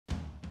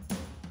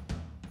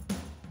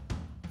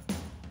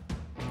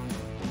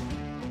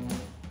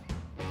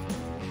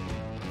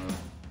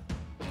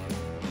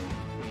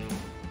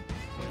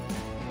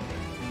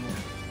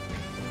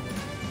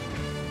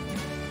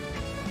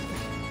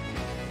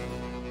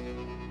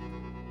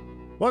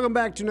Welcome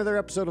back to another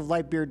episode of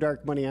Light Beer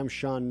Dark Money. I'm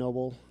Sean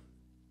Noble.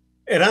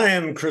 And I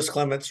am Chris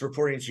Clements,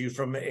 reporting to you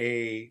from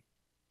a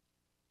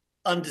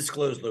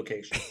undisclosed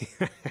location.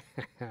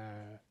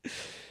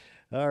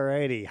 All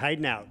righty,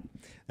 hiding out.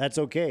 That's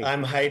okay.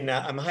 I'm hiding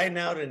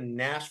out in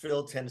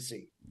Nashville,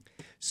 Tennessee.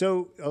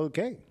 So,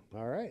 okay.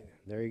 All right.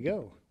 There you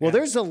go. Well,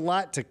 there's a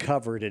lot to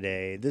cover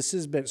today. This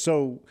has been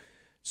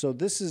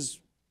this is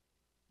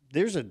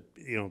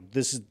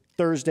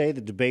Thursday,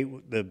 the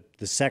debate, the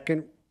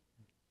second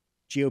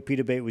GOP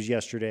debate was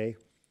yesterday.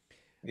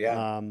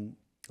 Yeah.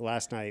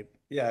 Last night.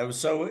 Yeah, it was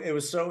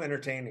so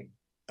entertaining.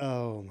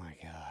 Oh my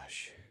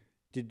gosh.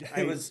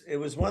 It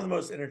was one of the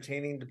most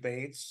entertaining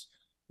debates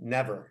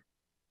never.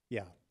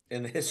 Yeah.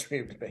 In the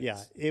history of debates.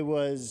 Yeah, it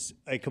was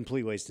a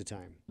complete waste of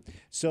time.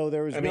 So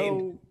there was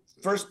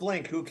first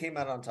blink, who came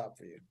out on top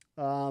for you?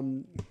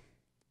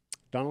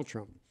 Donald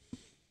Trump.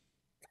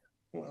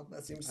 Well,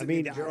 that seems to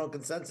be the general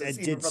consensus,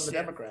 even from the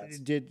Democrats.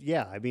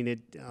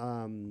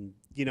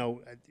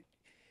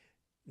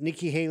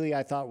 Nikki Haley,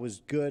 I thought, was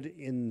good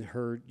in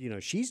her.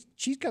 She's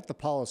got the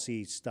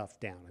policy stuff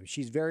down. I mean,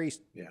 she's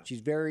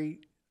very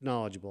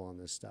knowledgeable on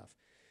this stuff.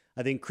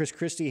 I think Chris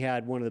Christie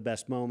had one of the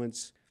best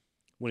moments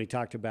when he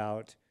talked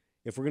about,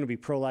 if we're going to be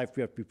pro-life,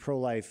 we have to be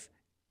pro-life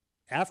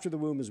after the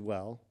womb as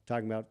well.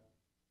 Talking about,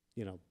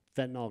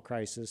 fentanyl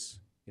crisis,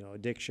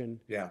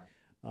 addiction. Yeah.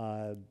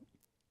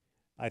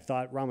 I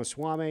thought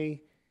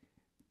Ramaswamy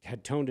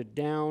had toned it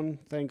down,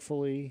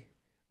 thankfully.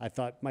 I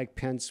thought Mike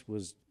Pence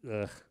was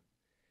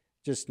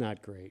just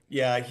not great.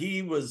 Yeah, he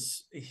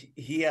has,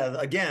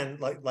 again,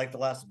 like the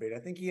last debate, I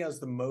think he has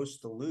the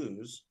most to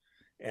lose,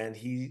 and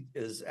he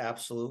is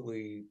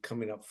absolutely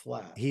coming up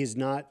flat. He is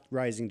not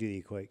rising to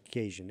the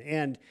occasion.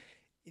 And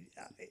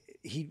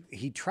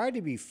he tried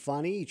to be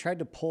funny. He tried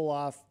to pull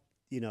off,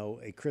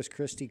 a Chris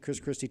Christie. Chris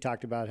Christie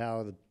talked about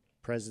how the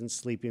president's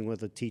sleeping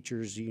with a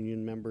teachers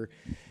union member.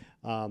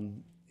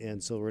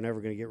 And so we're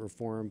never going to get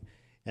reform.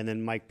 And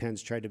then Mike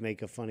Pence tried to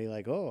make a funny,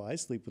 like, oh, I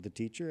sleep with a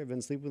teacher. I've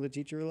been sleeping with a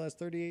teacher for the last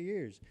 38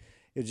 years.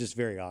 It was just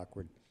very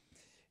awkward.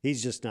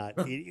 He's just not.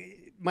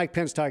 Mike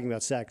Pence talking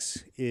about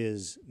sex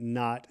is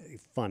not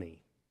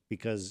funny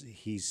because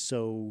he's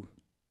so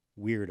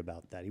weird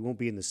about that. He won't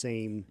be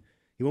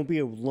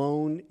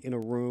alone in a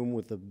room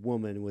with a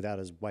woman without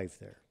his wife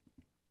there.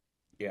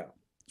 Yeah.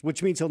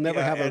 Which means he'll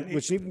never have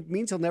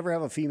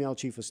a female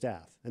chief of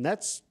staff. And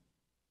that's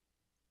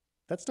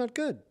not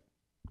good.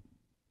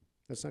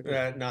 That's not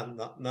good.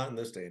 Not in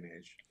this day and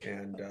age.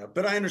 And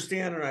but I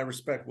understand and I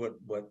respect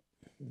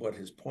what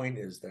his point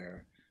is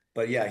there.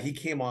 But yeah, he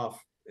came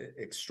off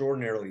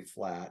extraordinarily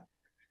flat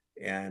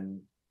and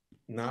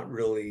not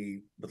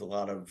really with a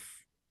lot of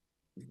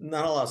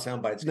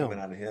sound bites coming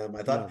out of him.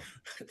 I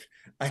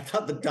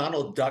thought the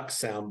Donald Duck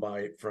sound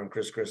bite from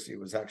Chris Christie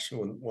was actually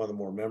one of the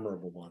more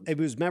memorable ones. It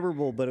was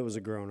memorable, but it was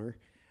a groaner.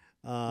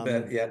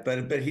 But he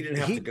didn't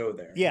have to go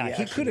there. Yeah,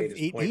 he could have.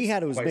 He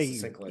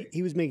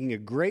was making a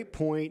great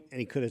point, and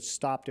he could have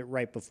stopped it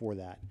right before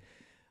that.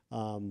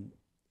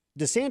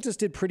 DeSantis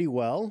did pretty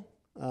well.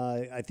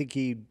 I think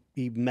he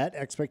met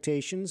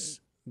expectations.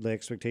 The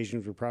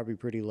expectations were probably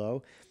pretty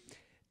low.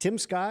 Tim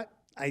Scott,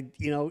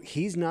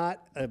 he's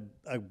not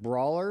a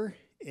brawler,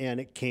 and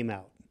it came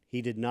out.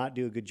 He did not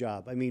do a good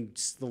job. I mean,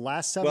 the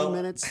last 7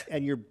 minutes,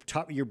 and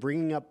you're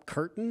bringing up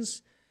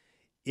curtains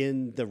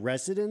in the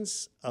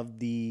residence of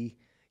the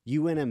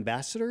UN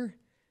ambassador.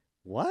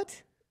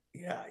 What?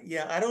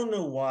 Yeah. I don't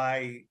know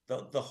why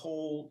the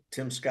whole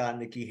Tim Scott,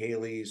 Nikki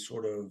Haley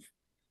sort of,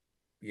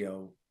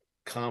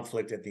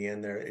 conflict at the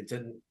end there. It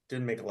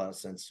didn't make a lot of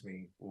sense to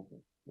me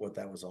what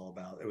that was all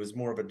about. It was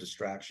more of a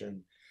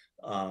distraction.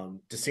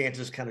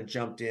 DeSantis kind of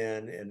jumped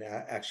in and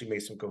actually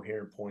made some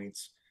coherent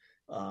points.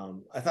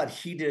 I thought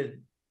he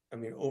did,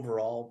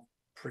 overall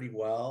pretty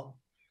well.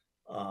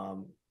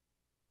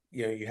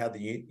 You had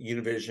the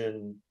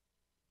Univision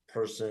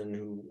person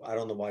who, I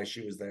don't know why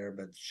she was there,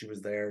 but she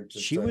was there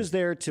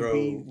to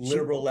be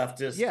liberal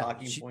leftist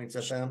talking points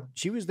at them.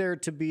 She was there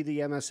to be the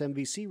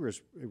MSNBC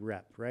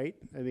rep, right?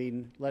 I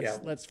mean,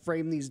 let's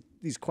frame these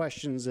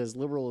questions as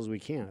liberal as we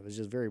can. It was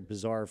just very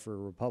bizarre for a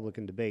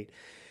Republican debate.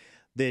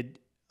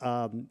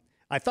 I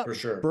thought for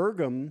sure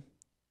Burgum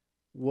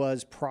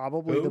was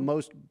probably the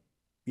most.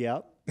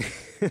 Yeah.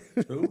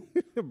 Who?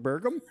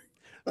 Burgum?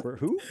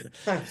 Who?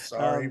 I'm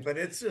sorry, but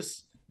it's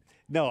just.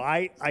 No,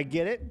 I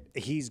get it.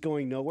 He's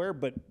going nowhere,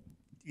 but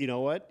you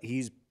know what?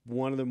 He's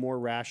one of the more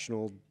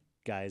rational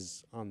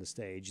guys on the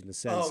stage in the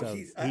sense of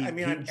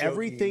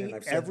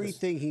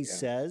everything he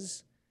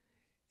says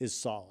is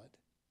solid.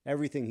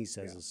 Everything he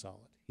says is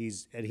solid.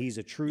 He's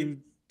a true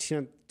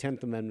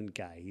 10th Amendment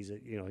guy. He's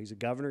a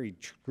governor. He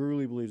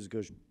truly believes it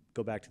goes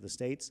go back to the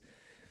states.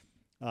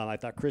 I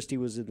thought Christie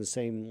was in the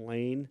same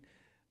lane.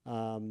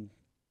 I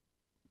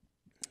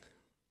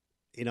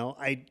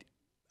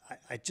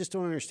just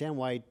don't understand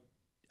why.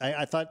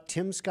 I thought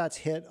Tim Scott's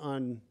hit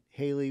on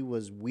Haley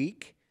was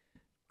weak.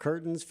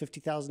 Curtains,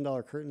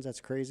 $50,000 curtains, that's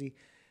crazy,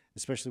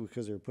 especially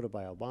because they were put up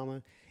by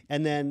Obama.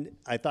 And then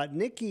I thought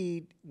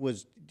Nikki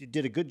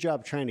did a good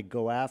job trying to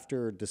go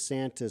after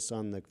DeSantis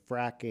on the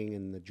fracking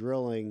and the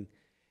drilling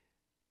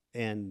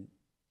and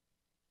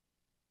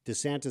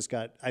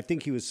DeSantis I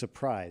think he was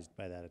surprised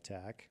by that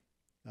attack,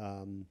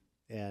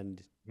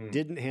 and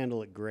didn't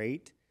handle it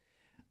great.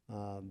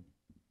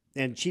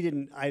 And she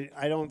didn't,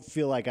 I don't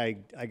feel like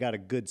I got a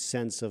good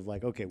sense of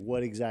like, okay,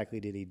 what exactly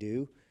did he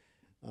do?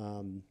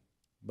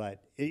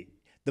 But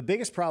the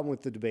biggest problem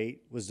with the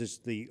debate was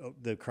just the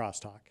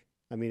crosstalk.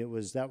 I mean, it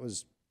was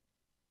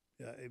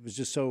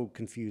just so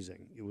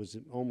confusing. It was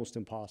almost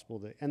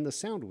impossible and the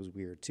sound was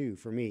weird too,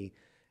 for me,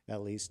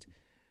 at least.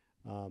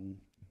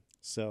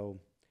 So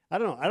I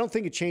don't know. I don't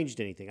think it changed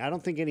anything. I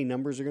don't think any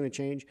numbers are going to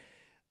change.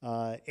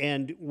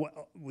 And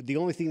the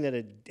only thing that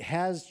it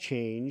has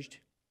changed,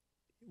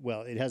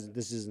 well, it hasn't.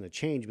 This isn't a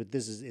change, but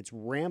it's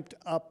ramped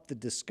up the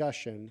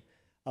discussion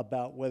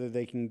about whether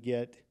they can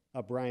get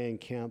a Brian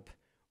Kemp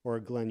or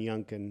a Glenn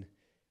Youngkin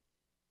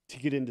to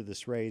get into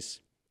this race.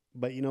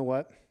 But you know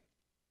what?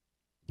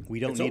 We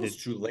don't need it.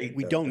 Too late.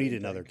 We don't need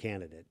another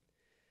candidate.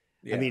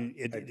 Yeah, I mean,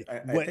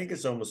 I think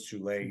it's almost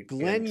too late.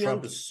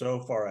 Trump is so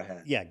far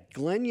ahead. Yeah,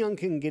 Glenn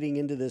Youngkin getting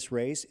into this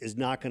race is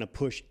not going to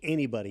push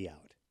anybody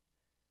out.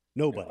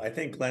 Nobody. No, I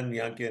think Glenn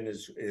Youngkin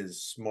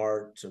is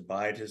smart to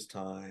bide his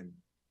time,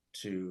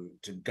 to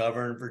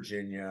govern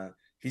Virginia.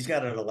 He's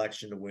got an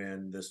election to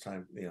win this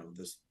time.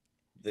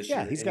 This year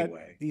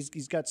anyway.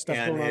 He's got stuff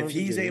and going on. And if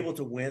he's able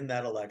to win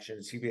that election,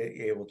 is he be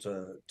able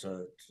to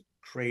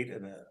create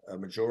a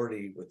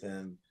majority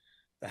within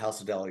the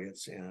House of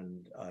Delegates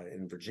and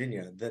in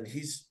Virginia, then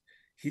he's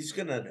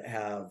going to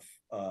have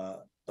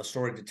a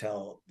story to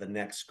tell the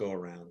next go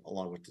around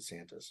along with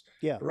DeSantis.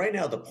 Yeah. But right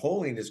now, the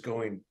polling is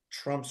going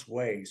Trump's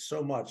way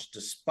so much,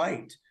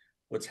 despite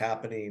what's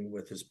happening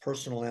with his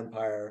personal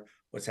empire,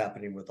 what's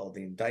happening with all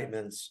the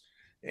indictments,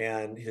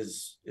 and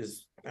his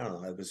I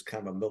don't know, it was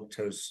kind of a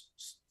milquetoast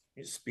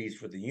speech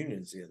for the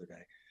unions the other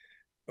day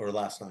or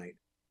last night.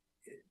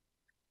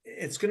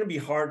 It's going to be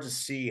hard to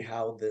see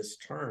how this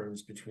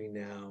turns between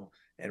now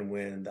and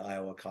when the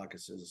Iowa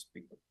caucuses,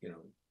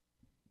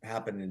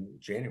 happen in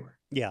January.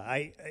 Yeah,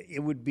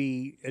 it would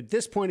be, at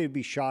this point, it'd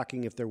be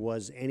shocking if there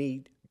was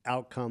any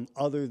outcome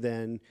other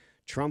than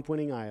Trump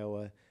winning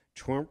Iowa,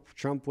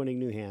 Trump winning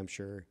New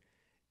Hampshire,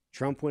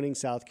 Trump winning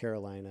South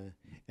Carolina,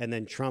 and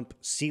then Trump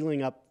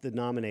sealing up the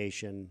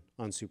nomination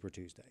on Super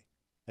Tuesday.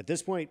 At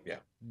this point, yeah,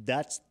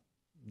 that's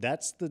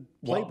the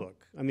playbook.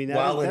 I mean,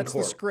 that's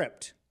the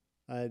script.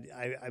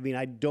 I mean,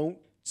 I don't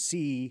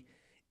see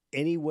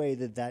any way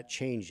that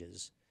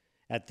changes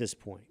at this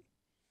point.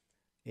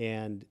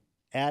 And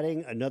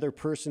adding another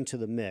person to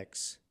the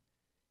mix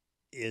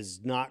is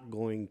not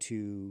going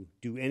to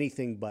do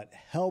anything but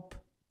help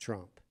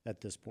Trump at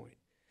this point,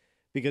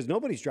 because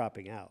nobody's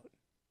dropping out.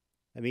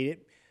 I mean,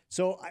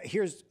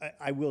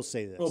 I will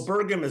say this. Well,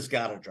 Burgum has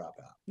got to drop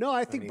out. No,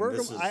 I think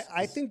Burgum.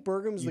 I think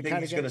Burgum's the kind of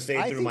guy. He's going to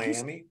stay through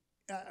Miami?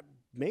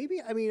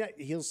 Maybe. I mean,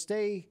 he'll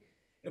stay.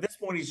 At this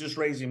point, he's just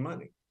raising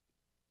money.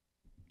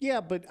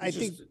 Yeah, but I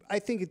think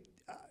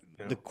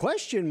the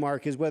question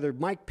mark is whether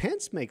Mike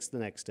Pence makes the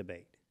next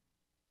debate.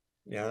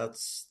 Yeah,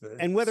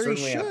 and whether he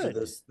should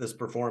after this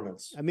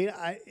performance. I mean,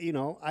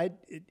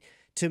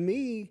 to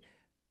me,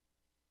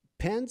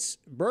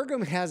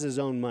 Burgum has his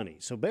own money,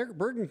 so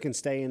Burgum can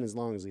stay in as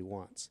long as he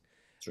wants.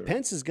 Sure.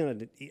 Pence is going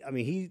to. I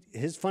mean,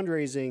 his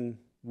fundraising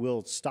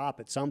will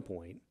stop at some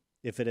point.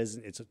 If it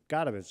isn't, it's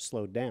got to have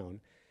slowed down,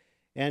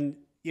 and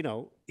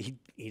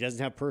he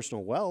doesn't have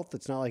personal wealth.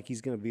 It's not like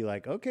he's going to be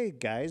like, okay,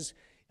 guys.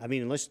 I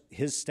mean, unless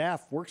his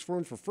staff works for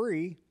him for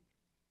free,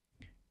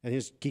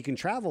 and he can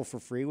travel for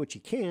free, which he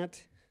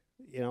can't.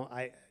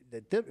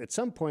 At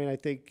some point, I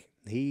think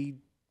he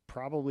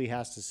probably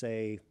has to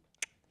say,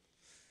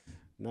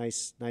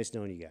 "Nice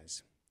knowing you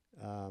guys."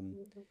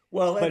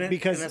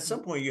 Because at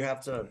some point you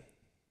have to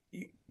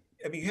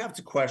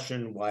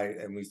question why.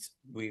 And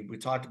we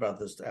talked about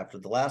this after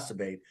the last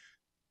debate.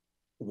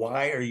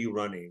 Why are you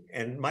running?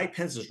 And Mike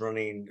Pence is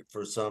running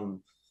for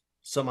some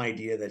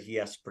idea that he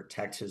has to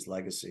protect his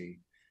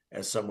legacy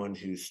as someone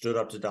who stood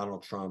up to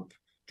Donald Trump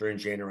during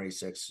January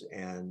 6th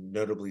and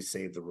notably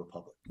saved the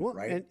republic. Well,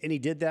 right, and he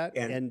did that,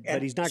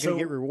 but he's not going to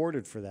get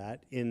rewarded for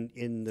that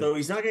So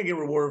he's not going to get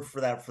rewarded for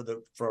that from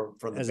the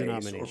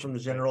base or from the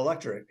general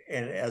electorate,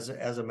 and as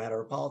a matter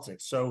of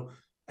politics. So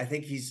I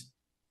think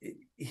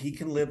he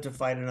can live to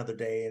fight another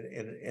day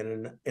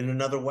in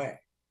another way.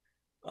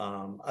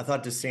 I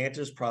thought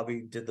DeSantis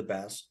probably did the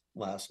best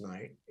last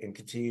night and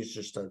continues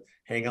just to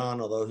hang on,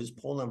 although his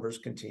poll numbers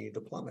continue to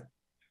plummet.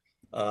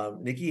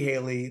 Nikki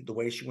Haley, the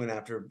way she went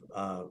after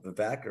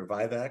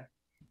Vivek,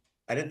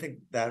 I didn't think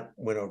that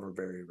went over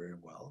very, very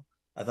well.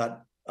 I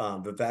thought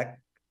Vivek,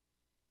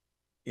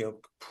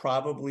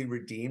 probably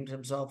redeemed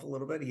himself a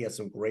little bit. He had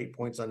some great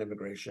points on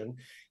immigration.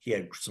 He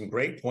had some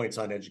great points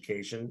on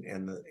education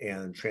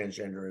and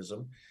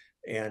transgenderism.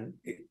 And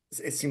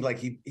it seems like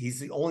he's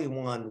the only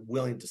one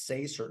willing to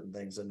say certain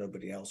things that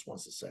nobody else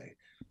wants to say.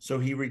 So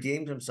he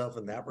redeemed himself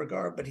in that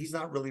regard, but he's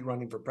not really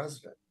running for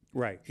president.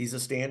 Right. He's a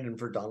stand-in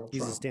for Donald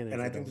Trump.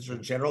 And I think there's a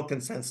general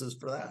consensus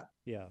for that.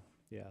 Yeah.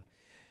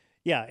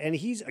 And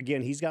he's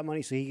got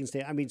money, so he can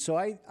stay. I mean, so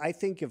I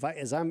think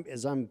as I'm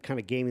kind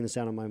of gaming this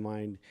out in my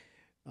mind,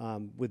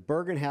 With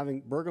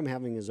Burgum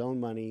having his own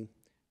money,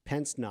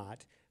 Pence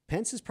not.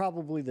 Pence is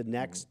probably the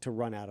next to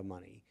run out of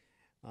money.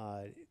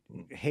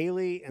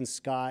 Haley and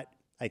Scott,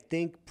 I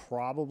think,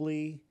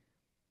 probably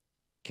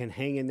can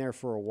hang in there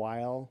for a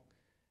while.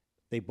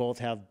 They both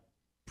have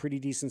pretty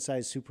decent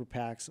sized super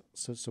PACs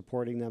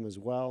supporting them as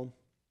well.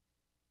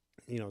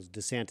 You know,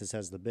 DeSantis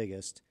has the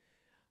biggest.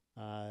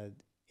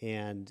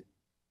 And,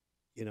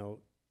 you know,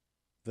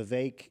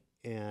 Vivek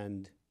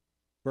and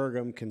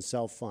Burgum can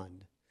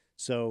self-fund.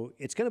 So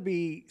it's going to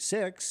be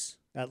 6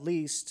 at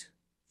least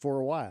for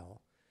a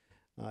while,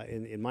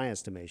 in my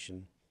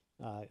estimation.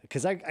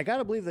 Because I got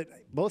to believe that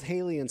both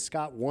Haley and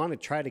Scott want to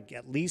try to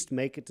at least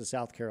make it to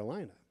South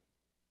Carolina.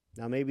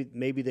 Now maybe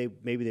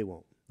they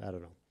won't. I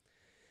don't know.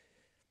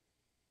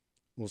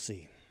 We'll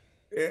see.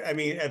 I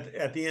mean,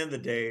 at the end of the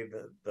day,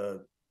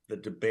 the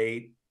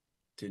debate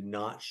did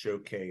not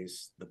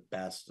showcase the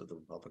best of the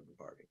Republican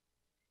Party.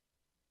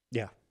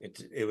 Yeah,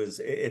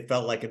 it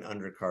felt like an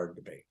undercard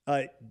debate,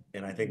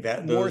 and I think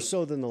that more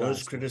so than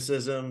those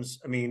criticisms.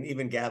 I mean,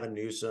 even Gavin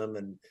Newsom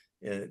and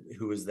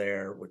who was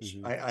there, which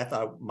I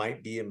thought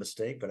might be a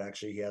mistake, but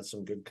actually he had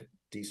some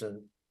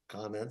decent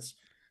comments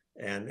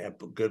and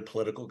good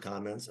political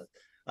comments.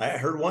 I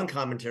heard one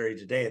commentary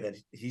today that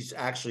he's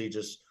actually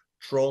just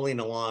trolling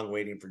along,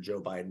 waiting for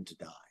Joe Biden to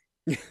die.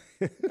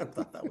 I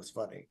thought that was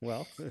funny.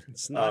 Well,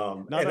 it's not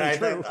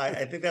untrue.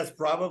 I think that's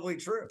probably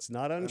true. It's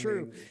not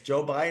untrue. I mean,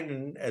 Joe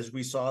Biden, as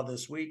we saw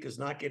this week, is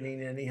not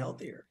getting any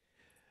healthier.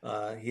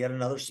 He had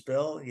another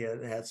spill. He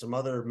had some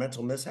other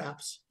mental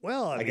mishaps.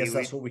 Well, I guess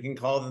that's what we can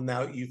call them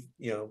now. A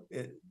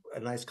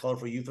nice,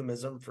 colorful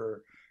euphemism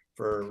for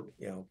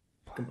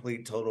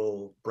complete,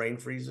 total brain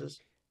freezes.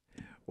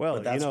 Well,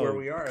 but that's where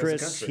we are,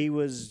 Chris. as a country.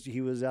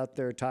 He was out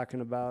there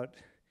talking about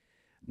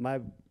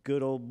my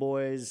good old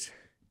boys.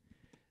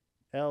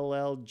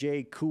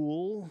 LLJ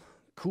Cool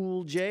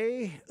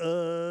J.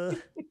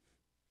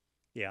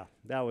 Yeah,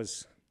 that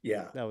was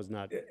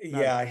not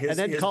and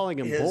then calling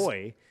him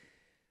boy.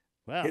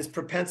 Wow. His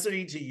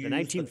propensity to use the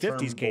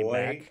 1950s came boy,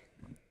 back.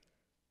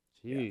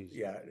 Jeez.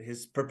 Yeah,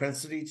 his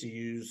propensity to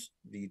use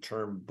the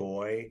term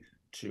boy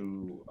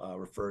to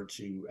refer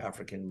to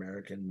African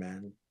American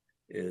men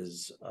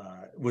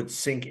would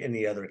sink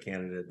any other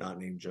candidate not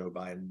named Joe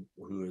Biden,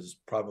 who is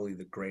probably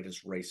the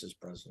greatest racist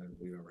president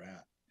we've ever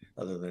had,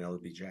 other than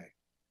LBJ.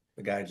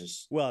 The guy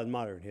just in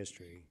modern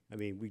history. I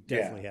mean, we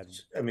definitely had.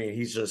 I mean,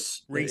 he's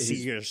just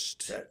racisters.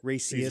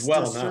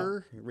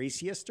 More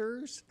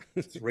racist.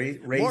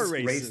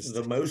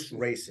 The most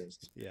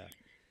racist. Yeah,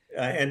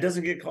 and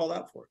doesn't get called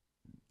out for it.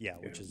 Yeah,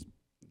 which is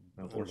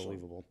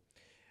unbelievable.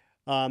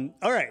 All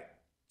right,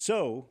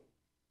 so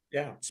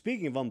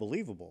speaking of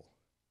unbelievable,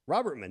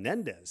 Robert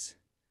Menendez,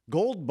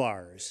 gold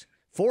bars,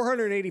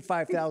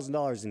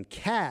 $485,000 in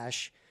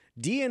cash,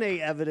 DNA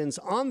evidence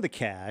on the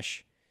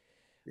cash.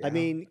 Yeah. I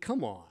mean,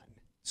 come on.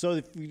 So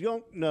if you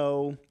don't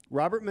know,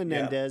 Robert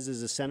Menendez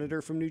is a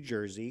senator from New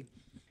Jersey.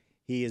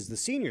 He is the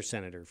senior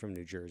senator from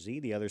New Jersey.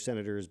 The other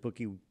senator is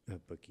Bookie.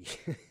 Bookie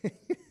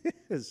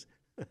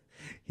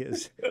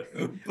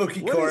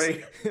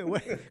Corey.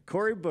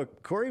 Cory Booker.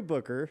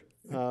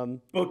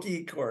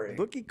 Bookie Corey.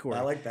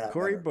 I like that.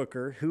 Cory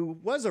Booker, who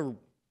was a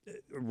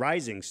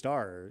rising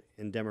star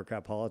in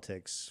Democrat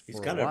politics for a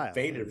while. He's kind of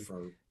faded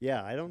from.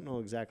 Yeah, I don't know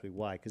exactly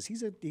why, because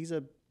he's a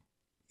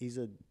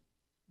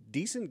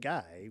decent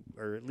guy,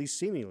 or at least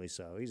seemingly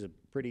so. He's a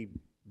pretty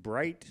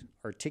bright,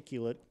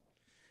 articulate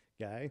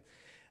guy.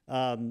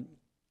 And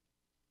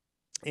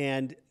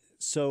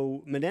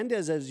so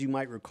Menendez, as you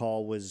might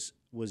recall, was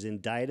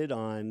indicted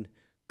on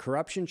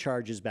corruption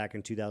charges back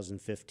in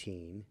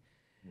 2015.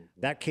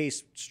 Mm-hmm. That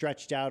case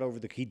stretched out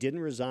he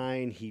didn't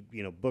resign.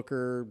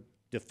 Booker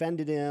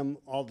defended him.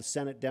 All the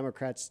Senate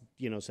Democrats,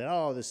 said,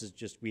 oh, this is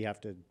just, we have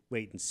to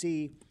wait and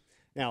see.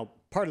 Now,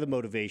 part of the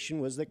motivation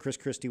was that Chris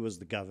Christie was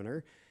the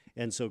governor.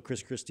 And so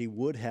Chris Christie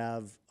would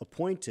have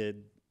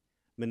appointed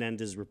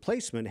Menendez's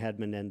replacement had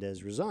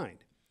Menendez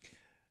resigned.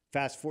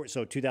 Fast forward,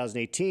 so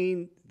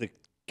 2018, the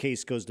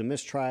case goes to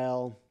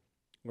mistrial,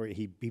 where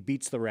he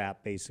beats the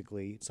rap,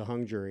 basically. It's a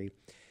hung jury.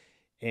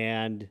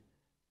 And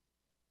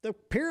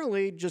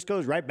apparently just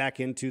goes right back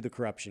into the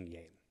corruption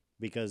game,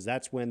 because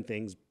that's when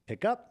things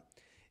pick up.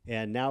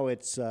 And now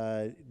it's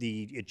the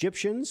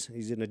Egyptians.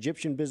 He's an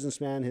Egyptian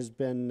businessman, has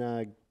been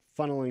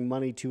funneling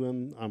money to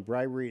him on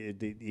bribery.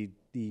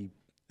 The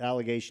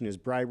allegation is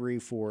bribery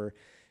for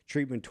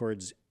treatment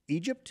towards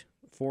Egypt,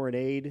 foreign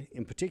aid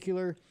in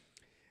particular.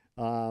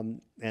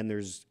 And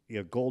there's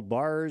gold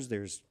bars,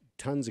 there's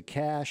tons of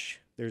cash,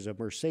 there's a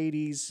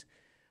Mercedes.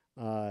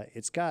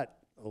 It's got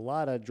a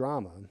lot of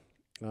drama.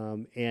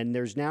 And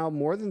there's now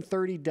more than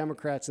 30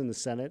 Democrats in the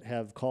Senate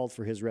have called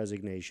for his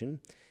resignation.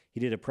 He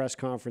did a press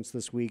conference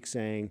this week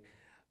saying,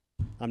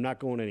 I'm not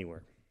going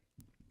anywhere.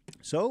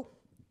 So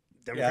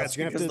Democrats are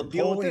going to have to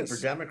deal with this.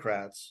 For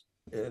Democrats,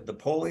 the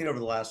polling over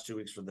the last 2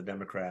 weeks for the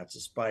Democrats,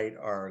 despite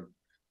our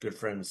good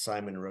friend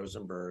Simon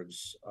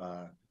Rosenberg's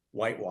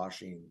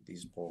whitewashing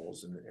these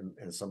polls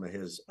and some of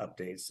his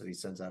updates that he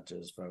sends out to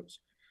his folks,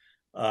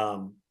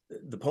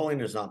 the polling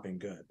has not been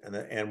good,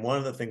 and one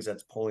of the things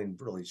that's polling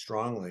really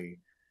strongly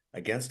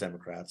against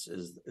Democrats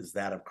is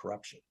that of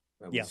corruption.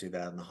 And we see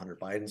that in the Hunter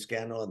Biden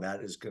scandal, and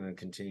that is going to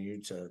continue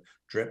to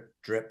drip,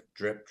 drip,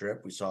 drip,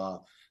 drip. We saw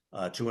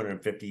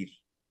 250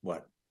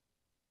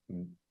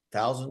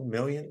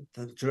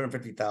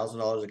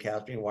 $250,000 of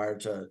cash being wired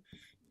to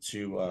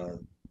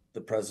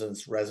the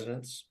president's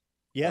residence.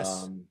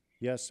 Yes.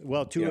 Yes.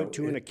 Well,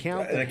 to an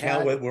account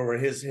where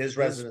his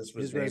residence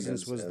was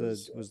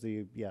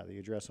the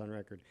address on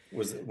record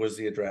was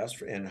the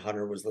address, and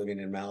Hunter was living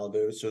in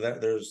Malibu. So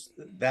that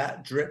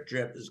drip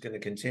is going to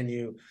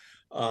continue.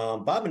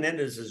 Bob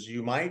Menendez, as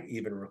you might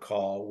even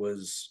recall,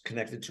 was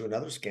connected to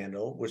another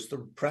scandal, which the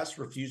press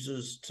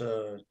refuses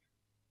to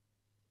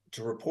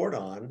report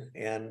on,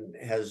 and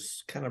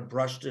has kind of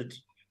brushed it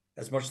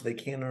as much as they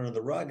can under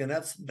the rug. And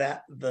that's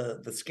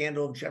the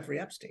scandal of Jeffrey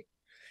Epstein.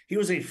 He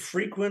was a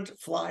frequent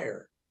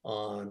flyer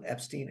on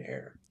Epstein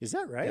Air. Is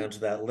that right? Down to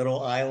that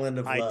little island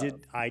of love.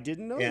 I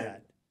didn't know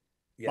that.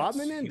 Yes, Bob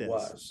Menendez. He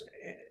was.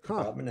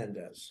 Bob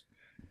Menendez.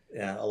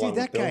 Yeah, along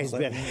with Bill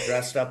Clinton,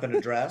 dressed up in a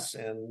dress,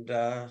 and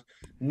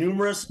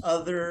numerous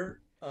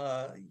other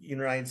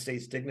United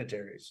States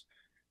dignitaries.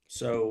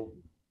 So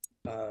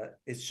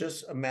it's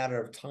just a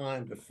matter of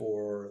time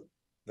before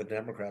the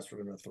Democrats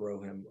were going to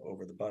throw him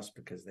over the bus,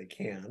 because they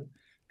can,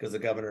 because the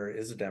governor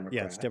is a Democrat.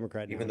 Yeah, it's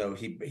Democrat now. Even though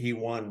he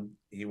won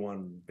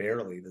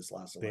barely this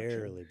last election.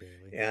 Barely.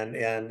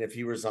 And if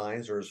he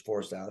resigns or is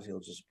forced out, he'll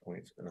just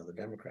appoint another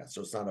Democrat.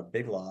 So it's not a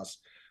big loss.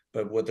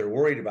 But what they're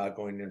worried about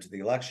going into the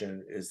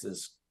election is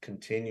this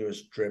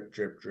continuous drip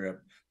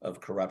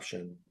of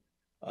corruption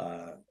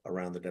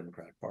around the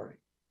Democratic Party.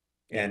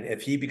 And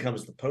if he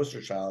becomes the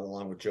poster child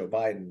along with Joe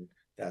Biden,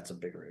 that's a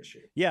bigger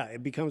issue. Yeah,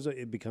 it becomes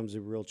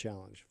a real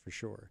challenge for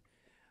sure.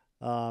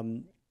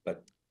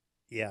 But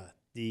yeah,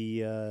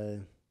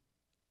 I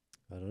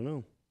don't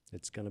know.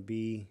 It's gonna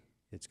be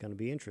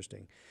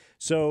interesting.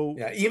 So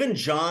yeah, even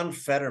John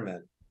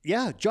Fetterman.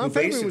 Yeah, John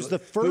Fetterman was the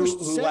first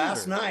who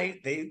last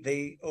night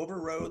they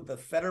overrode the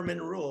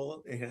Fetterman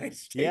rule in the United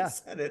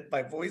States Senate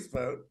by voice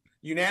vote,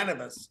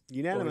 unanimous.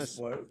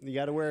 Vote. You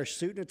got to wear a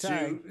suit and a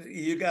tie.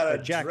 You got to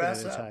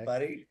dress up,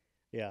 buddy.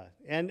 Yeah,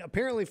 and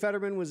apparently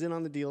Fetterman was in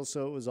on the deal,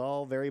 so it was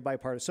all very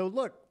bipartisan. So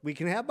look, we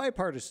can have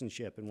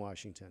bipartisanship in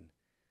Washington.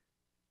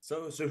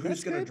 So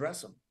who's going to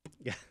dress him?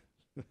 Yeah.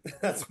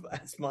 That's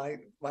my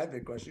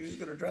big question. Who's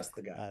going to dress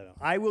the guy? I don't know.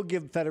 I will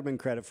give Fetterman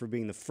credit for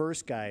being the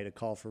first guy to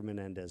call for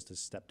Menendez to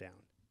step down.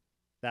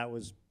 I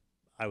was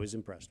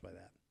impressed by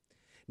that.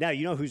 Now,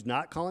 you know who's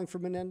not calling for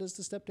Menendez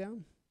to step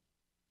down?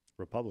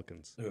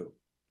 Republicans. Who?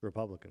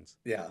 Republicans.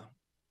 Yeah.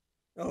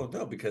 Oh,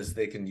 no, because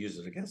they can use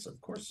it against them,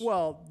 of course.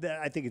 Well,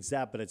 I think it's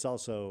that, but it's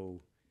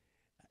also,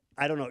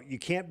 I don't know. You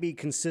can't be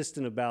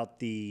consistent about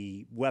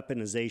the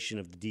weaponization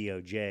of the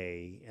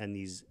DOJ and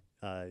these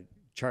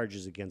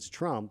charges against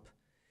Trump,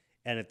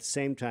 and at the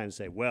same time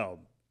say, well,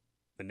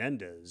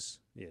 Menendez,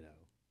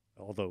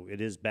 although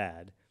it is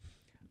bad.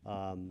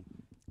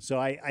 So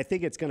I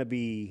think it's going to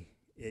be,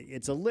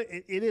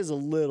 it is a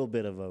little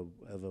bit of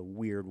a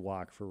weird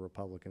walk for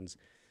Republicans,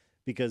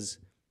 because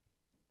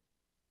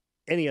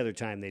any other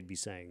time they'd be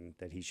saying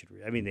that he should.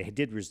 They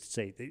did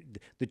say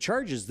the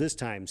charges this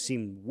time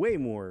seemed way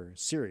more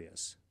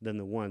serious than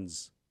the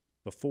ones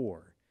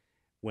before,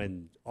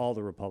 when all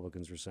the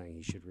Republicans were saying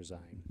he should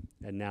resign,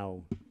 and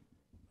now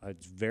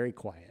it's very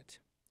quiet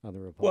on the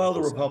Republicans. Well,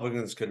 the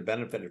Republicans could have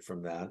benefited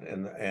from that,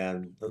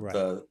 and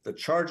the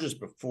charges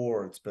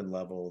before it's been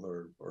leveled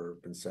or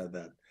been said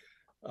that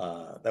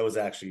that was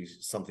actually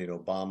something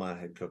Obama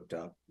had cooked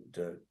up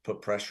to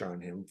put pressure on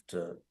him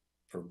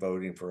for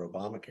voting for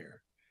Obamacare.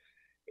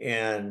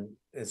 And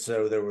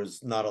so there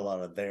was not a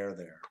lot of there.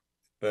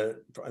 But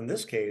in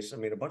this case,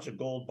 a bunch of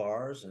gold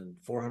bars and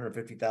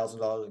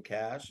 $450,000 in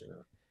cash and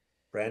a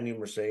brand new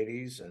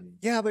Mercedes, and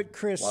but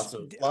Chris, lots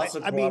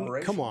of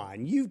cooperation. Come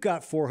on, you've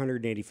got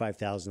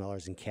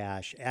 $485,000 in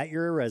cash at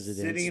your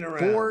residence sitting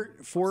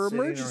around for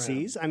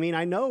emergencies. Around.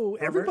 I know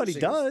everybody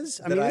does.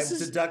 I've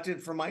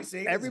deducted from my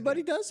savings.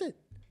 Everybody does it.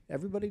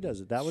 Everybody does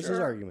it. That was his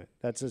argument.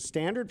 That's a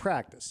standard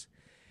practice,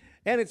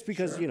 and it's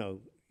because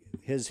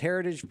his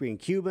heritage being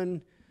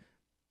Cuban.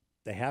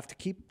 They have to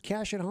keep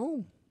cash at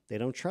home. They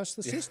don't trust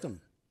the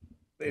system.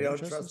 They don't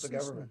trust the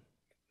government.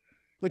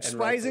 Which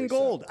spies in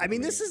gold.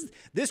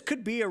 This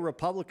could be a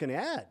Republican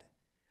ad.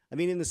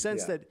 In the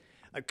sense that,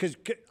 because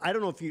I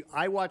don't know if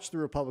I watched the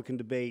Republican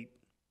debate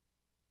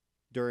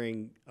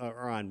during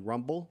or on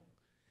Rumble,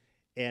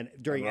 and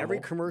during every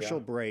commercial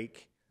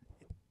break,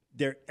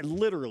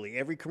 literally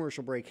every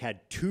commercial break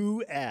had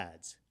 2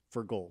 ads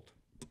for gold.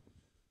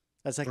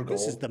 That's like,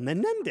 this is the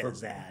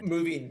Menendez ad.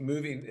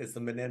 Moving is the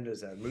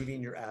Menendez ad.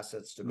 Moving your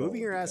assets to gold.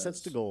 Moving your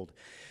assets to gold.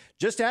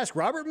 Just ask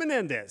Robert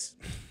Menendez.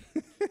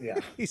 Yeah,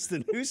 he's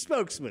the new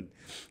spokesman.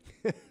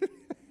 But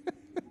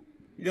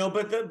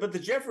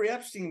the Jeffrey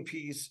Epstein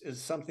piece is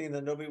something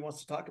that nobody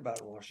wants to talk about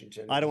in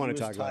Washington. I don't want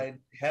to talk about it. Tied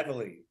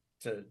heavily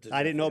to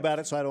I didn't know about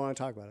it, so I don't want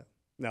to talk about it.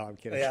 No, I'm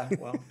kidding. Yeah,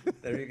 well,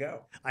 there you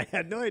go. I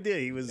had no idea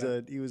he was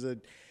a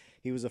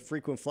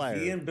frequent flyer.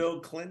 He and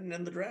Bill Clinton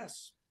in the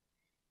dress.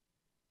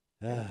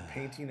 And the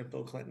painting of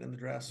Bill Clinton in the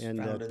dress and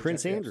found in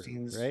Prince Jeffrey Andrew,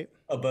 Epstein's right?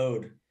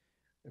 abode.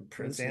 And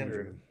Prince Andrew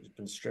Andrew has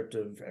been stripped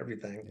of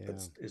everything, Yeah.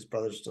 but his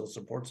brother still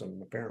supports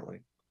him, apparently.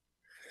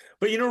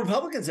 But, you know,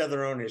 Republicans have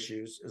their own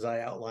issues, as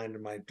I outlined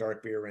in my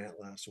dark beer rant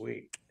last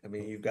week. I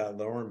mean, you've got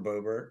Lauren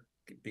Boebert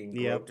being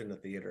groped in the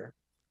theater.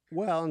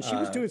 Well, and she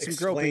was doing some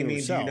groping exclaiming,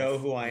 herself. "Do you know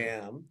who I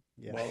am?"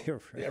 Yeah, Well,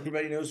 you're right.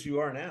 everybody knows who you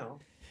are now.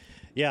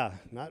 Yeah,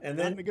 not in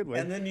a good way.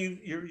 And then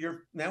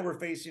you're now we're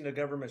facing a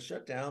government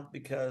shutdown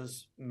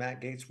because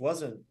Matt Gaetz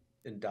wasn't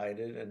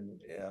indicted and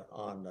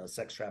on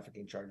sex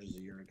trafficking charges a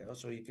year ago,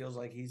 so he feels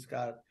like he's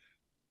got,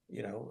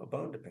 you know, a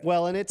bone to pick.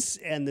 Well, and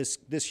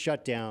this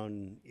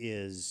shutdown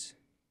is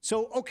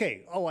so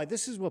okay. Oh,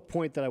 this is what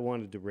point that I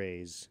wanted to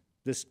raise.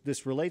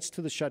 This relates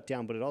to the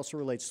shutdown, but it also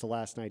relates to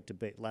last night's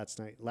debate.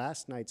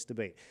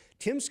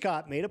 Tim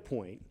Scott made a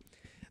point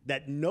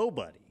that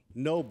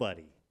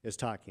nobody is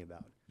talking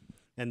about,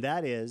 and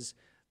that is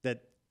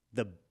that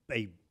the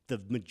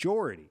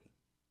majority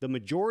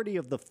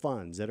of the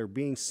funds that are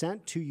being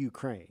sent to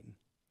Ukraine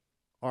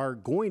are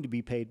going to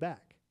be paid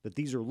back. That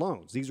these are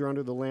loans. These are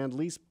under the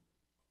Lend-Lease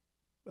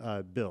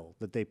bill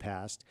that they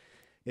passed.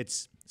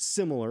 It's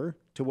similar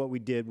to what we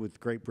did with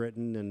Great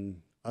Britain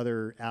and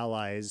other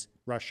allies,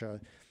 Russia,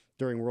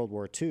 during World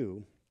War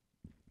II.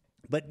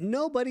 But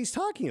nobody's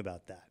talking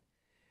about that.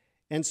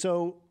 And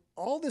so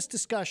all this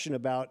discussion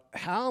about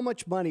how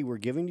much money we're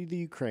giving to the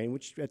Ukraine,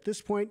 which at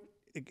this point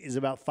is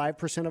about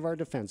 5% of our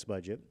defense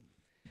budget.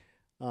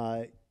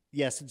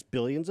 Yes, it's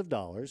billions of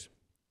dollars,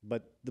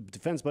 but the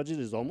defense budget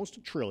is almost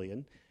 $1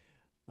 trillion.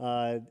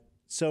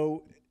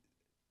 So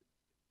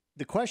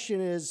the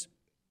question is,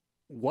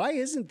 why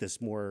isn't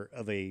this more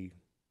of a,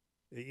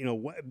 you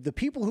know, the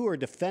people who are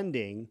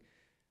defending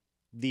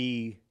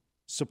the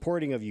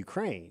supporting of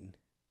Ukraine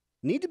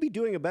need to be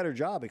doing a better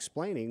job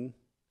explaining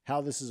how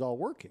this is all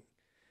working.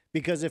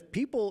 Because if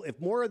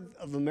more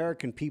of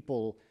American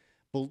people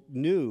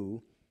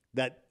knew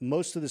that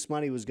most of this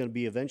money was going to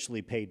be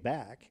eventually paid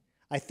back,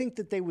 I think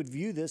that they would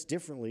view this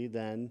differently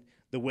than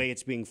the way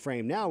it's being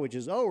framed now, which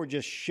is, oh, we're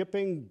just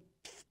shipping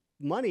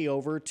money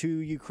over to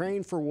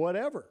Ukraine for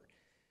whatever.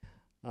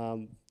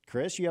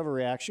 Chris, you have a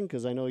reaction?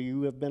 Because I know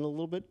you have been a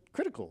little bit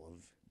critical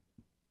of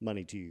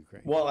money to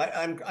Ukraine. Well,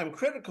 I'm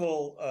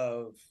critical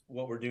of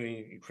what we're doing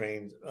in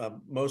Ukraine,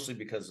 mostly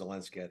because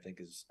Zelensky, I think,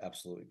 is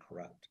absolutely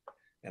corrupt.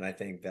 And I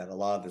think that a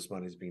lot of this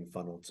money is being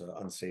funneled to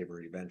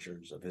unsavory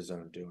ventures of his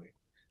own doing.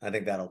 I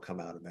think that'll come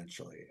out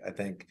eventually. I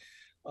think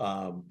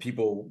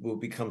people will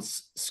become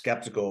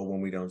skeptical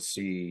when we don't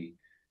see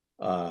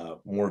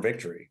more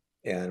victory,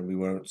 and we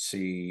won't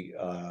see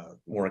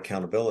more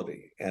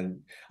accountability.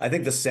 And I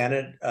think the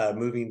Senate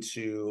moving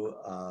to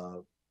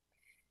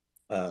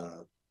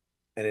an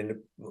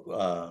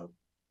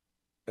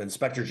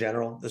inspector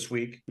general this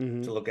week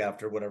to look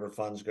after whatever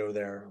funds go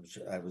there.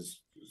 I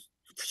was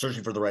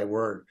searching for the right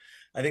word.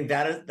 I think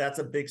that's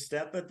a big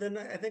step. But then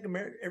I think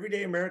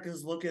everyday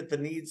Americans look at the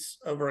needs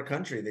of our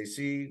country. They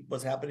see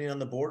what's happening on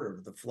the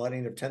border, the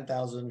flooding of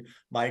 10,000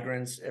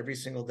 migrants every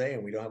single day,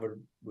 and we don't have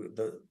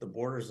the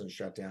borders in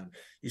shutdown.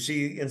 You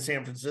see in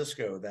San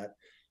Francisco that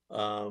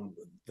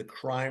the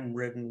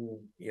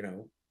crime-ridden, you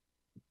know,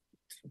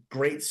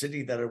 great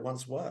city that it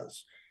once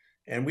was.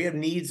 And we have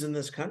needs in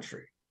this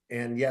country.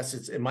 And yes,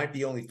 it might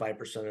be only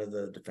 5% of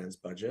the defense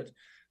budget,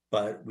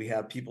 but we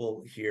have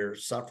people here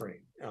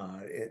suffering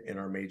in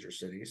our major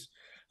cities.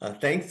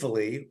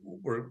 Thankfully,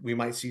 we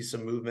might see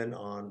some movement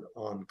on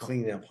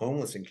cleaning up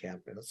homeless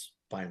encampments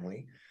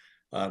finally,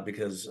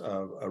 because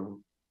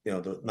you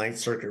know, the Ninth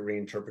Circuit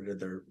reinterpreted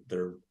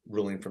their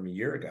ruling from a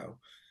year ago.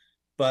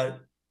 But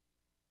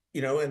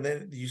you know, and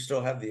then you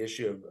still have the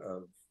issue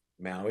of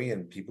Maui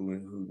and people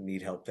who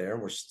need help there.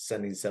 We're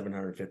sending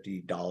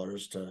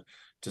 $750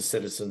 to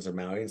citizens of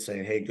Maui and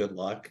saying, hey, good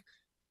luck.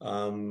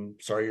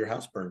 Sorry your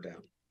house burned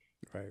down.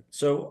 Right.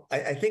 So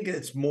I think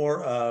it's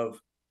more of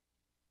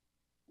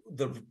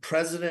the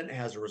president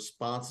has a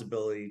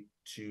responsibility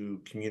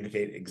to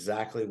communicate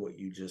exactly what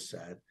you just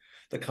said.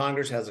 The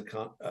Congress has a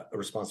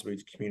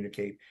responsibility to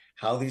communicate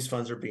how these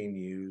funds are being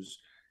used,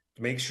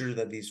 to make sure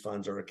that these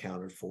funds are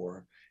accounted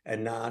for,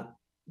 and not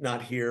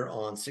hear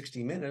on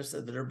 60 Minutes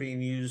that are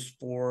being used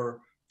for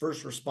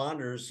first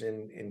responders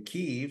in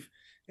Kyiv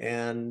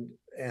and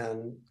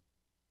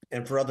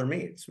for other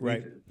means.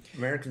 Right.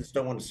 Americans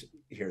don't want to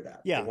hear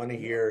that. Yeah. They want to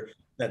hear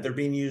that they're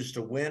being used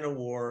to win a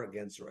war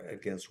against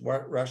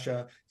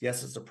Russia.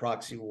 Yes, it's a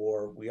proxy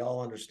war. We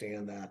all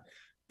understand that.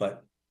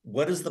 But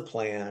what is the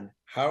plan?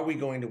 How are we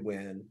going to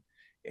win?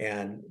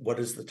 And what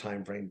is the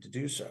time frame to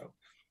do so?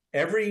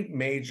 Every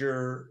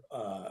major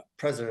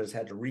president has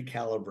had to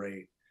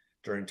recalibrate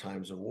during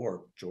times of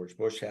war. George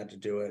Bush had to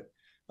do it.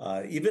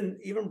 Even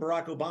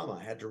Barack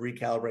Obama had to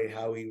recalibrate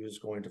how he was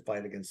going to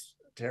fight against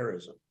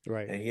terrorism.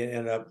 Right. And he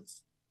ended up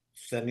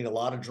sending a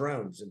lot of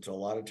drones into a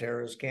lot of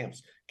terrorist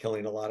camps,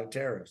 killing a lot of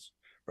terrorists.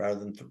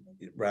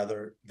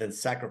 rather than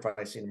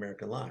sacrificing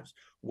American lives.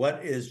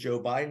 What is Joe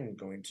Biden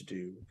going to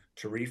do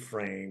to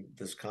reframe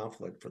this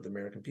conflict for the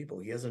American people?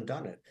 He hasn't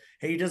done it.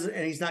 Hey, he doesn't,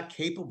 and he's not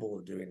capable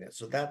of doing it.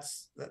 So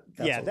that's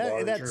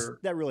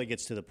that really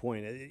gets to the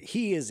point.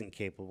 He isn't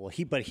capable.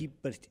 But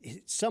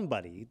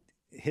somebody,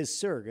 his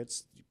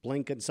surrogates,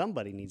 Blinken,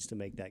 somebody needs to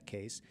make that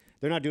case.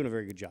 They're not doing a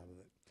very good job of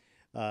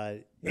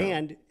it. No.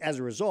 And as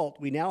a result,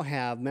 we now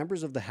have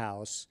members of the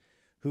House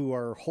who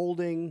are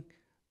holding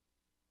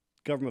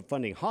government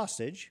funding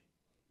hostage,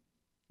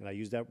 and I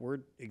use that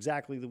word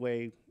exactly the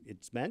way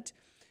it's meant,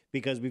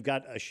 because we've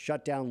got a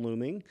shutdown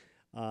looming.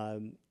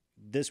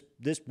 This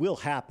will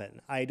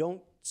happen. I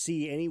don't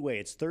see any way.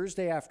 It's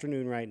Thursday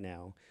afternoon right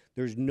now.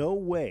 There's no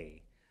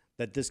way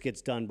that this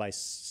gets done by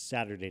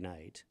Saturday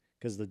night,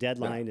 because the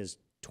deadline is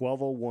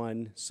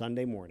 12:01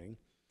 Sunday morning.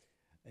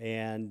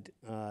 And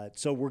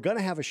so we're going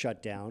to have a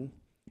shutdown.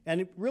 And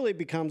it really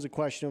becomes a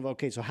question of,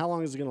 okay, so how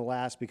long is it going to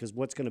last? Because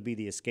what's going to be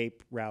the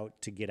escape route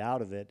to get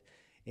out of it?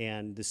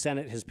 And the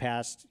Senate has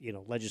passed,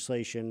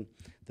 legislation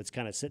that's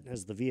kind of sitting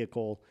as the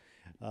vehicle.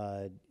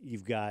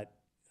 You've got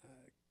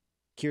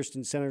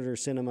Senator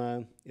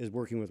Sinema is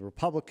working with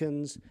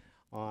Republicans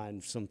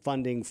on some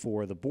funding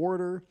for the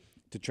border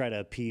to try to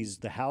appease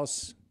the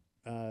House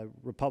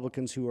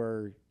Republicans who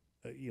are,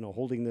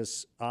 holding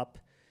this up.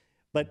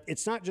 But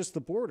it's not just the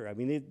border. I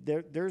mean,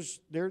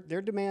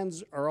 their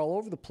demands are all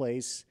over the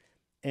place,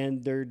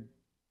 and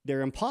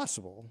they're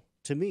impossible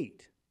to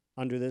meet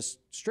under this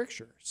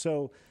stricture.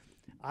 So,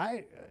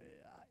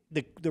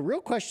 the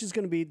real question is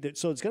going to be that,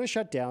 so it's going to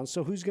shut down.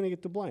 So who's going to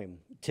get the blame?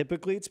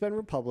 Typically, it's been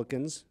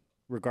Republicans,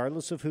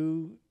 regardless of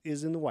who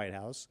is in the White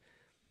House,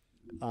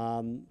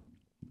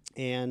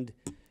 and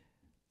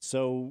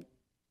so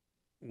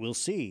we'll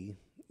see.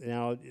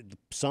 Now,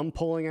 some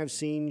polling I've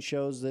seen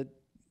shows that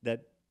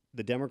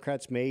the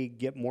Democrats may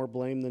get more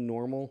blame than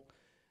normal,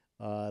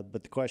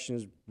 but the question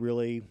is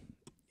really,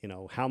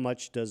 how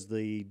much does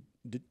the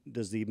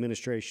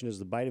administration, does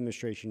the Biden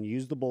administration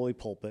use the bully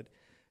pulpit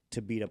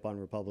to beat up on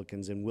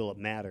Republicans, and will it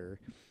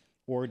matter,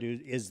 or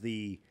is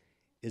the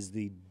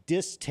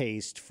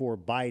distaste for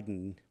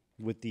Biden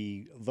with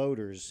the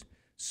voters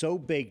so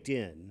baked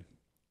in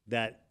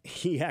that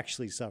he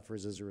actually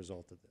suffers as a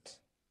result of this?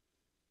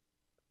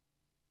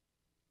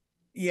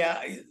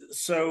 Yeah,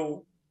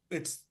 so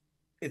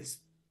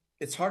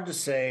it's hard to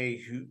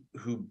say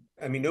who.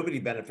 I mean, nobody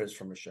benefits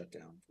from a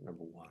shutdown,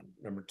 number one.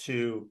 Number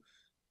two,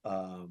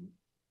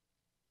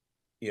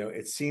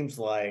 it seems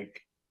like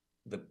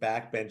the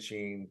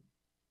backbenching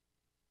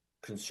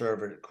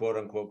quote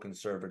unquote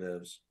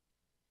conservatives,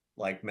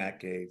 like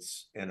Matt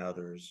Gaetz and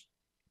others,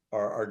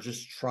 are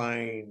just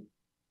trying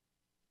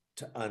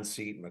to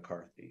unseat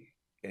McCarthy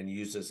and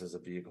use this as a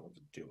vehicle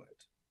to do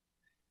it.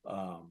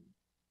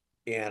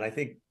 And I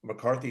think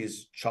McCarthy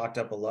has chalked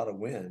up a lot of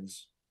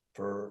wins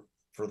for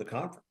the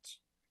conference.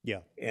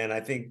 Yeah. And I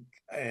think,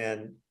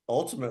 and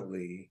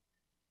ultimately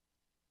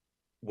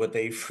what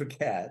they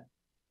forget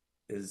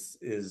is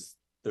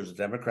there's a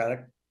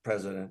Democratic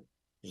president,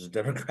 there's a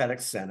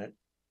Democratic Senate,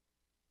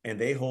 and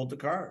they hold the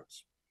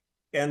cards.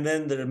 And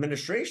then the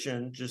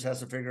administration just has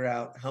to figure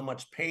out how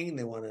much pain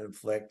they want to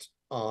inflict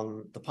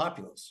on the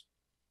populace,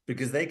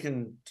 because they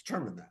can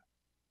determine that.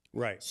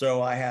 Right.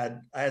 So I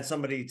had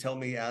somebody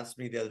ask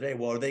me the other day,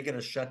 well, are they going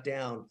to shut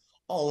down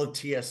all of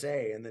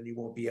TSA and then you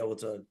won't be able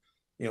to,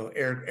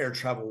 air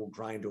travel will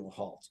grind to a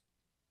halt?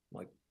 I'm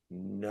like,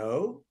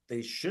 no,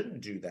 they shouldn't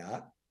do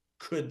that.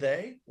 Could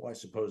they? Well, I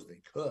suppose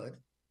they could,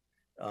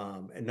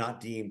 and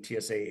not deem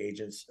TSA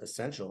agents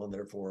essential and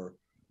therefore,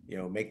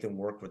 make them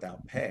work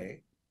without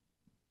pay.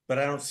 But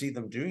I don't see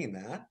them doing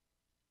that.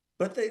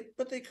 But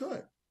they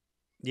could.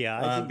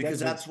 Yeah, because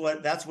that's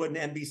what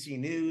NBC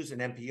News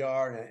and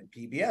NPR and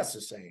PBS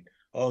is saying.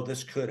 Oh,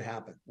 this could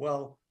happen.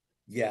 Well,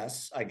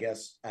 yes, I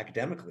guess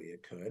academically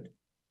it could.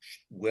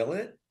 Will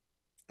it?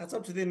 That's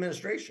up to the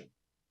administration.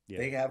 Yeah.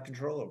 They have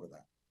control over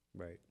that.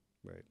 Right.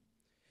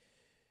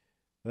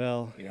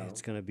 Well,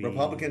 it's going to be,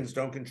 Republicans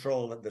don't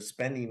control the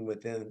spending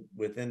within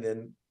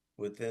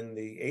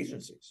the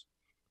agencies.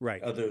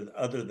 Right.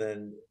 Other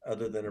than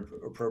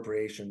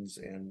appropriations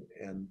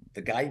and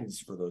the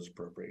guidance for those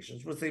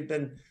appropriations, which they've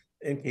been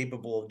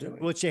incapable of doing.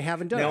 Which they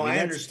haven't done. Now, I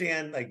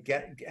understand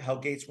how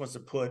Gaetz wants to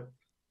put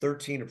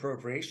 13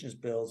 appropriations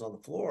bills on the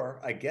floor.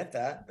 I get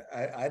that.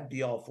 I'd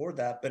be all for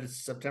that. But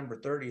it's September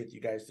 30th. You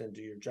guys didn't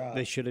do your job.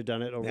 They should have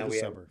done it over the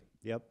summer.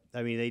 Yep.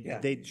 I mean,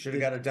 they should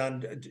have got it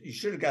done. You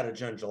should have got it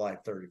done July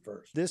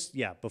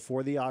 31st.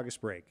 Before the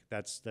August break.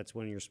 That's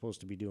when you're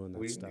supposed to be doing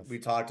that stuff. We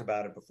talked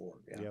about it before.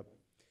 Yeah. Yep.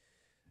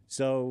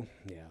 So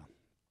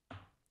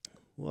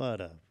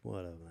what a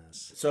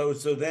mess. So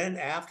then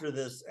after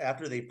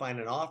they find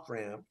an off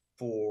ramp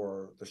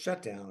for the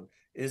shutdown,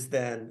 is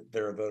then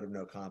there a vote of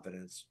no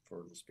confidence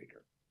for the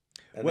speaker?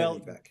 And then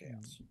you've got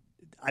chaos.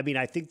 I mean,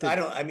 I think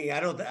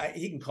that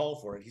he can call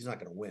for it. He's not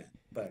going to win,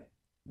 but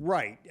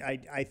right.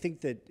 I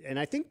think that, and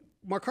I think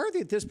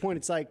McCarthy at this point,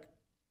 it's like,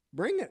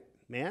 bring it,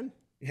 man.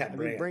 Yeah,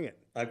 bring it.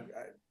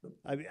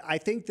 I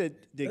think that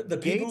the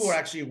people who are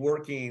actually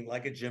working,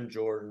 like a Jim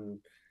Jordan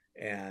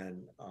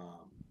and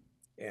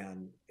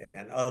and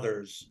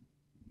others,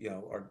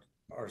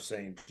 are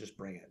saying just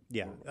bring it.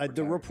 Yeah. We're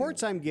The tired.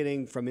 reports I'm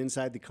getting from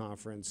inside the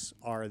conference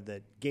are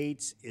that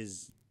Gates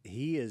is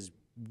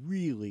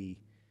really,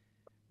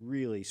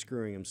 really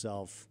screwing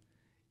himself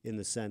in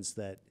the sense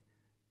that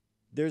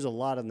there's a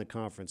lot in the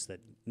conference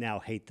that now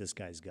hate this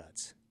guy's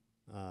guts.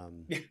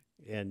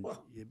 And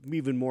Well,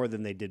 even more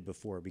than they did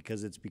before,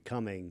 because it's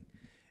becoming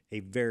a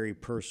very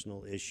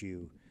personal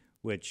issue,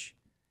 which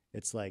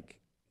it's like,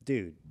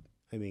 dude,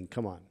 I mean,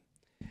 come on.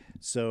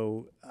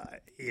 So,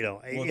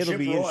 well, it'll Chip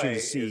be Roy interesting to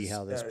see is,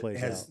 how this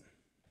plays out.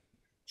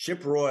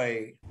 Chip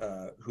Roy,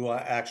 who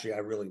I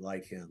really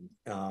like him.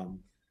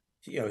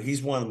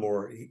 He's one of the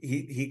more,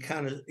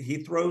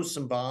 he throws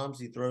some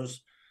bombs.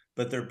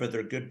 But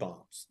they're good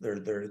bombs.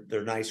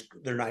 They're nice.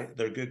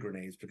 They're good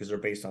grenades because they're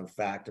based on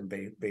fact and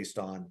based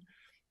on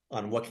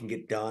what can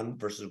get done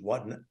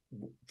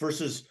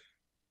versus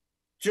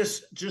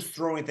just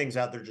throwing things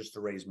out there just to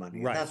raise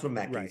money. Right. And that's what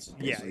Matt Gates is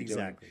basically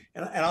exactly.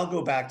 doing. And I'll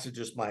go back to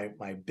just my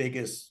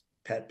biggest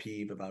pet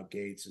peeve about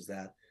Gates is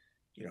that,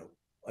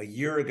 a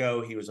year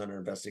ago he was under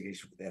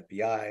investigation for the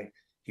FBI.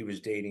 He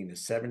was dating a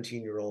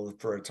 17-year-old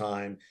for a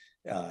time.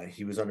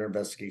 He was under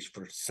investigation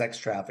for sex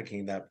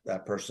trafficking.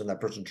 That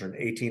person turned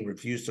 18,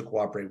 refused to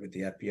cooperate with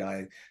the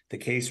FBI. The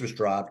case was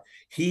dropped.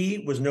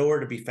 He was nowhere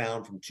to be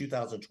found from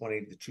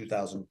 2020 to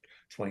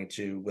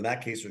 2022. When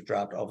that case was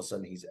dropped, all of a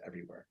sudden he's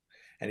everywhere,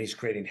 and he's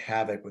creating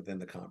havoc within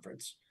the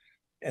conference.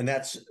 And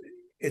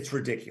it's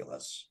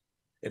ridiculous.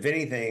 If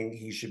anything,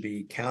 he should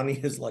be counting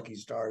his lucky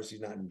stars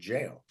he's not in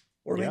jail,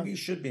 or maybe he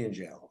should be in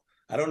jail.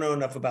 I don't know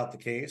enough about the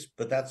case,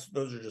 but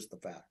those are just the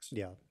facts.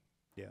 Yeah.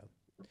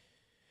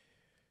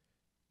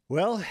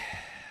 Well,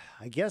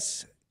 I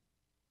guess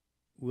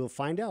we'll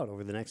find out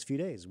over the next few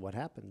days what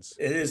happens.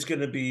 It is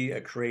going to be a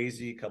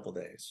crazy couple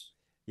days.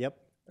 Yep.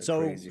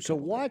 So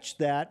watch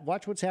that.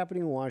 Watch what's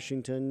happening in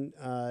Washington,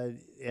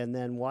 and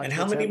then watch. And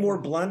how many more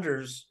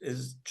blunders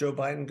is Joe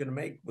Biden going to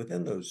make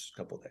within those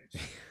couple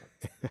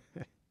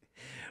days?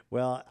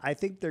 Well, I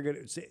think they're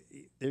going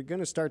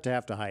to start to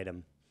have to hide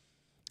him.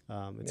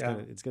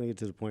 It's going to get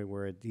to the point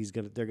where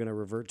they're going to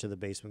revert to the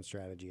basement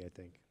strategy, I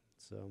think.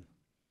 So.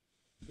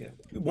 Yeah.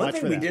 One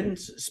thing we didn't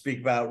speak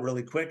about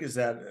really quick is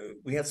that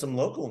we had some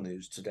local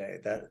news today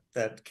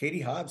that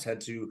Katie Hobbs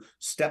had to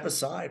step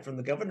aside from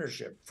the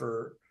governorship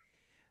for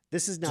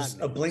this is not just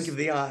news. A blink of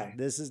the eye.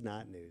 This is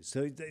not news.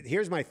 So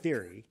here's my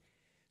theory.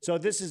 So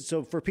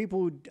for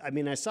people who,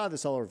 I saw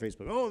this all over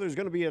Facebook. Oh, there's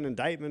going to be an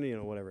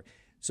indictment, whatever.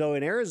 So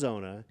in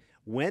Arizona,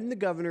 when the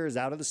governor is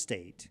out of the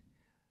state,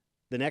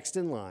 the next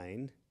in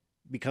line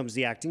becomes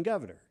the acting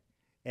governor.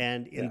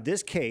 And in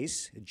this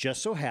case, it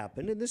just so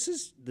happened, and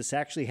this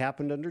actually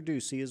happened under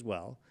Ducey as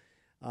well,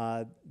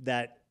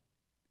 that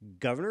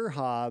Governor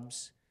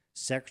Hobbs,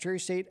 Secretary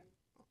of State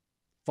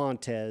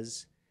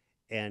Fontes,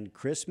 and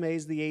Chris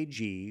Mays, the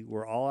AG,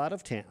 were all out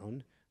of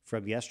town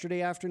from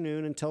yesterday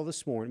afternoon until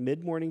this morning,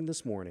 mid-morning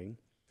this morning.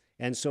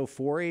 And so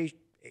for a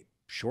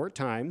short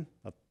time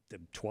of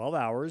 12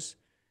 hours,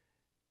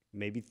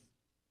 maybe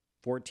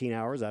 14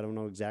 hours, I don't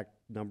know exact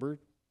number,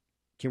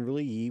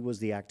 Kimberly Yee was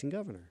the acting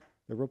governor.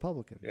 The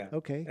Republican. Yeah.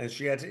 Okay. And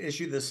she had to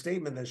issue this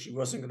statement that she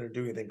wasn't going to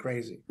do anything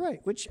crazy. Right.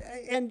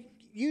 And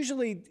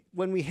usually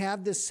when we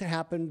have this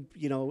happen,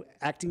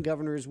 acting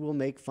governors will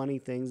make funny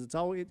things. It's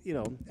always,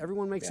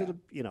 everyone makes it,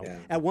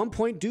 At one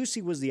point,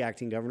 Ducey was the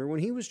acting governor when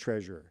he was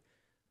treasurer.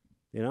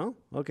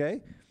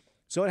 Okay.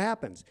 So it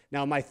happens.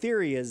 Now, my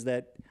theory is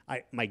that,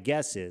 my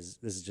guess is,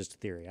 this is just a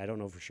theory, I don't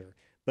know for sure,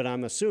 but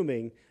I'm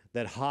assuming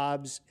that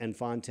Hobbs and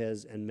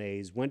Fontes and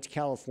Mays went to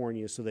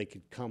California so they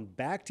could come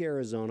back to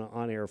Arizona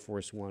on Air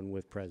Force One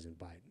with President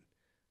Biden,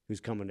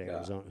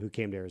 who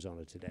came to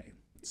Arizona today.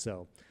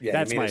 So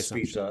that's my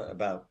assumption. Speech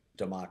about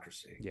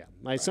democracy. Yeah,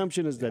 my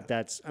assumption is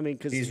that's.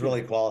 Because he's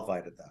really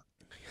qualified at that.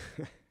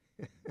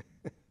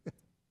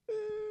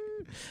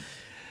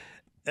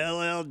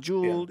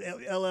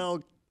 LL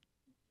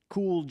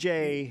Cool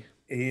J.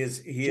 He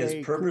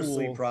is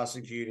purposely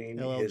prosecuting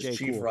his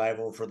chief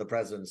rival for the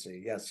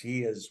presidency. Yes,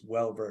 he is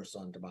well versed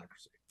on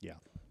democracy. Yeah.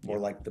 More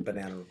like the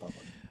Banana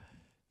Republic.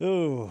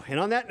 Oh,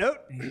 and on that note,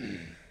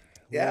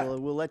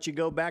 we'll let you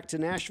go back to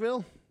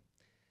Nashville.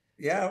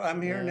 Yeah,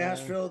 I'm here in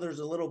Nashville. There's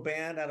a little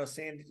band out of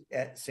San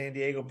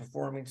Diego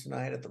performing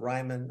tonight at the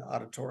Ryman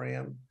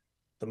Auditorium,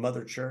 the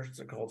Mother Church.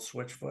 They're called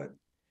Switchfoot.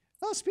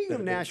 Well, speaking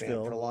of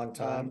Nashville, for a long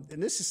time,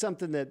 and this is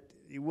something that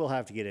we'll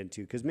have to get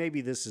into because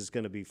maybe this is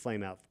going to be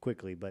flame out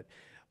quickly. But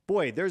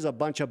boy, there's a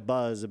bunch of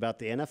buzz about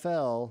the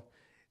NFL,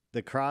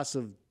 the cross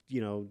of the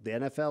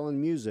NFL and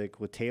music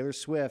with Taylor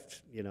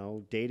Swift,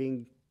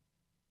 dating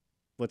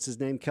what's his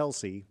name,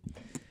 Kelsey,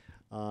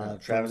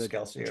 Travis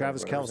Kelsey.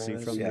 Travis Kelsey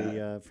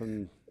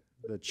from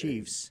the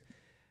Chiefs.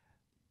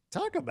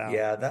 Talk about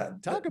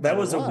that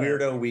was a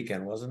weirdo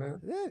weekend, wasn't it?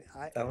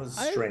 Yeah, that was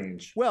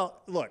strange.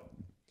 Well, look,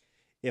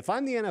 if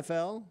I'm the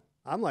NFL,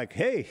 I'm like,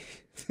 hey,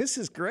 this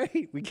is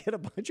great. We get a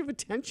bunch of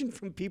attention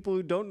from people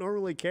who don't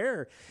normally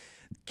care.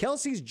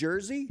 Kelsey's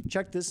jersey,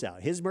 check this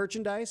out. His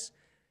merchandise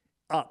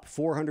up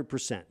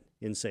 400%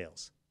 in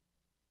sales.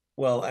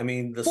 Well, I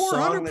mean, the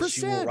song that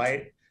she will 400%.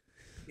 write,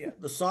 yeah,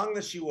 the song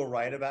that she will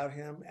write about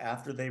him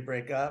after they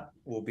break up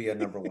will be a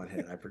 #1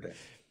 hit, I predict.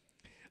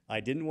 I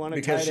didn't want a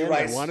Because tight she end. I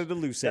writes, wanted a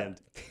loose yeah,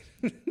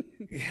 end.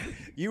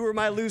 You were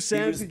my loose he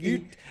end. was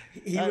You,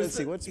 he let's was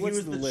see. the, What's he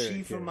was the the lyric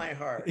chief here? of my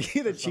heart,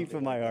 You're the or chief of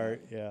something my like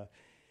heart. that. Yeah.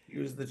 He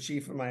was the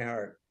chief of my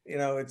heart.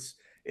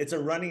 It's a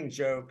running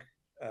joke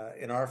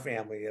in our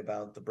family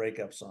about the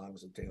breakup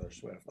songs of Taylor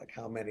Swift. Like,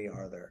 how many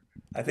are there?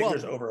 I think Well,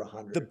 there's over the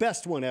 100.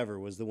 best one ever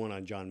was the one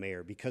on John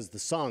Mayer because the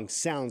song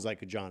sounds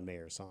like a John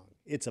Mayer song.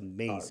 It's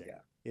amazing. Yeah.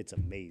 It's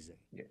amazing.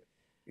 Yeah,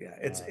 yeah.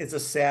 It's a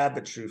sad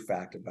but true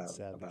fact about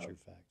Sad but true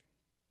fact.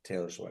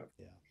 Taylor Swift.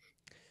 Yeah.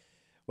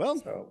 Well,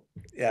 So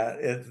yeah,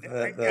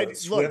 the look,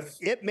 Swift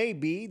it may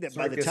be that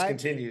by the circus time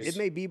continues. it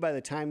may be by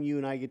the time you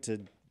and I get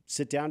to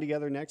sit down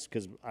together next,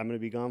 because I'm going to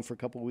be gone for a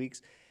couple of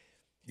weeks.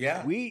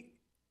 Yeah, the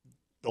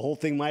whole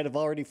thing might have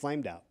already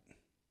flamed out.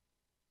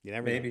 You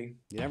never know. maybe.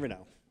 You never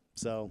know.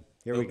 So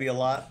There'll be a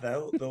lot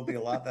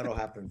that'll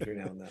happen between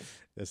now and then.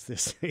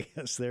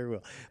 Yes, there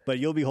will. But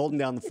you'll be holding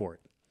down the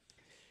fort.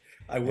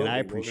 I will. I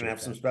We're appreciate gonna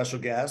have some special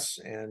guests,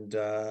 and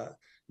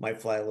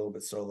might fly a little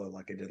bit solo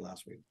like I did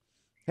last week.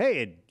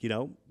 Hey,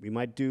 we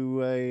might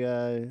do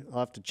I'll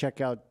have to check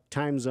out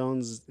time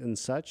zones and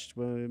such.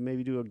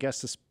 Maybe do a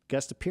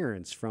guest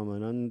appearance from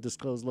an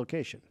undisclosed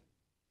location.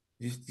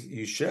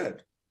 You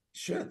should.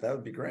 That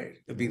would be great.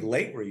 It'd be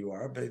late where you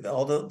are, but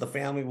all the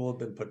family will have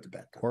been put to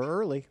bed. Or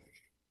early.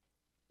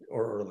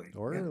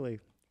 Early.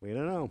 We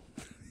don't know.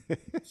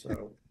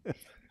 So,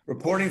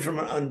 reporting from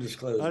an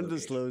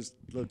undisclosed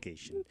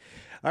location.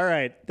 All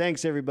right.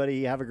 Thanks,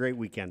 everybody. Have a great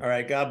weekend. All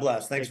right. God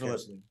bless. Thanks for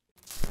listening.